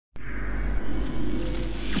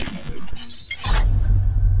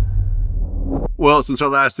Well, since our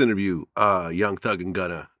last interview, Young Thug and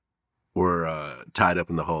Gunna were tied up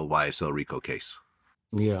in the whole YSL RICO case.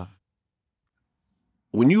 Yeah.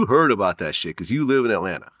 When you heard about that shit, because you live in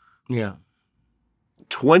Atlanta. Yeah.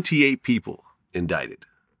 28 people indicted.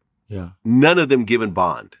 Yeah. None of them given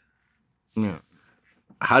bond. Yeah.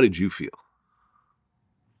 How did you feel?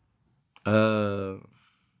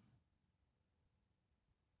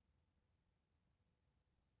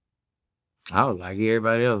 I was like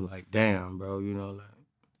everybody else, like, damn, bro, you know, like,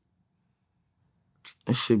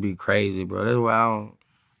 it should be crazy, bro. That's why I don't,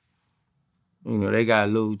 you know, they got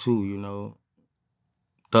Lou too, you know.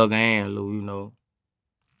 Thug and Lou, you know.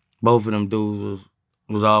 Both of them dudes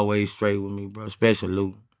was always straight with me, bro, especially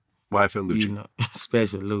Lou. YFN Lucci. You know,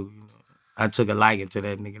 especially Lou, you know. I took a liking to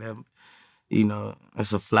that nigga. That, you know,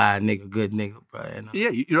 that's a fly nigga, good nigga, bro. And, yeah,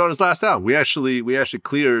 you're on his last album. We actually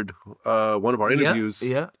cleared one of our interviews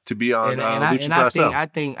to be on Lucci's last album.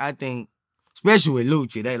 I think, especially with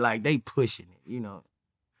Lucci, they pushing it, you know.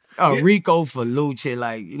 RICO for Lucci,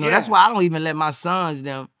 like, you know, that's why I don't even let my sons,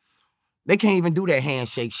 they can't even do that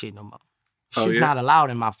handshake shit no more. Shit's not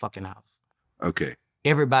allowed in my fucking house. Okay.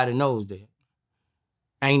 Everybody knows that.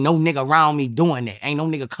 Ain't no nigga around me doing that. Ain't no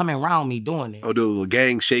nigga coming around me doing that. Oh, the little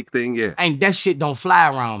gang shake thing, yeah. Ain't that shit don't fly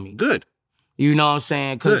around me. Good. You know what I'm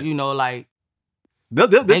saying? Because, you know, like... They'll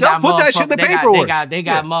put that shit in the paperwork. They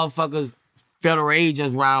got motherfuckers, federal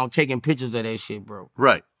agents around taking pictures of that shit, bro.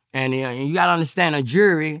 Right. And you got to understand a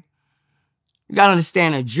jury. You got to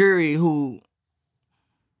understand a jury who...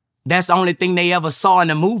 That's the only thing they ever saw in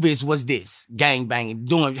the movies was this. Gangbanging,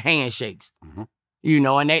 doing handshakes. Mm-hmm. You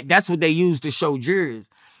know, and that's what they use to show jurors.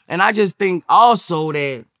 And I just think also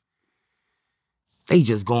that they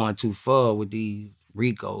just going too far with these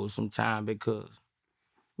RICOs sometimes because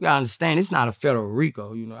you gotta understand it's not a federal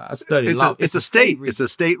RICO. You know, I studied law. It's a state. It's a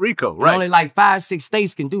state RICO, right? Only like 5, 6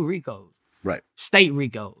 states can do RICOs. Right. State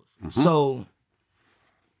RICOs. Mm-hmm. So,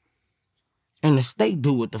 and the state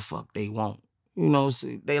do what the fuck they want. You know,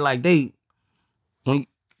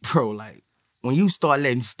 when you start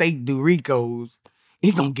letting state do RICOs,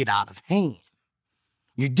 it's gonna get out of hand.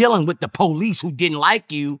 You're dealing with the police who didn't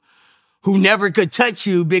like you, who never could touch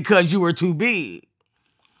you because you were too big.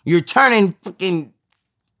 You're turning fucking...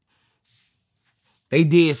 They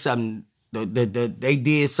did something. They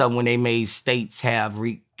did something when they made states can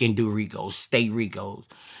do RICOs, state RICOs.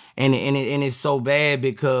 And it's so bad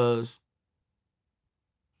because...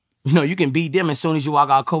 You know, you can beat them as soon as you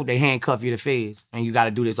walk out court, they handcuff you to feds, and you got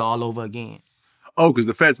to do this all over again. Oh, because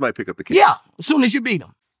the feds might pick up the case. Yeah, as soon as you beat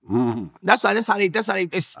them. Mm-hmm. That's how they.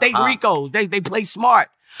 It's state RICOs. They play smart.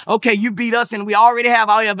 Okay, you beat us, and we already have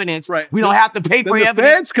our evidence. Right. We don't have to pay for evidence. The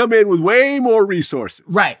feds come in with way more resources.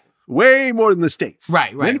 Right. Way more than the states.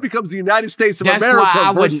 Right. Then it becomes the United States of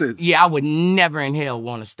America versus. I would never in hell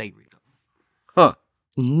want a state RICO. Huh.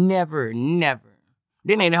 Never.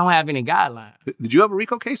 Then they don't have any guidelines. Did you have a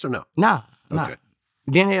RICO case or no? Nah. Okay.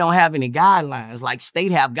 Then they don't have any guidelines. Like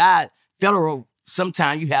state have federal,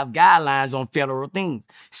 sometimes you have guidelines on federal things.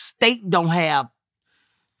 State don't have.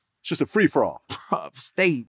 It's just a free-for-all. State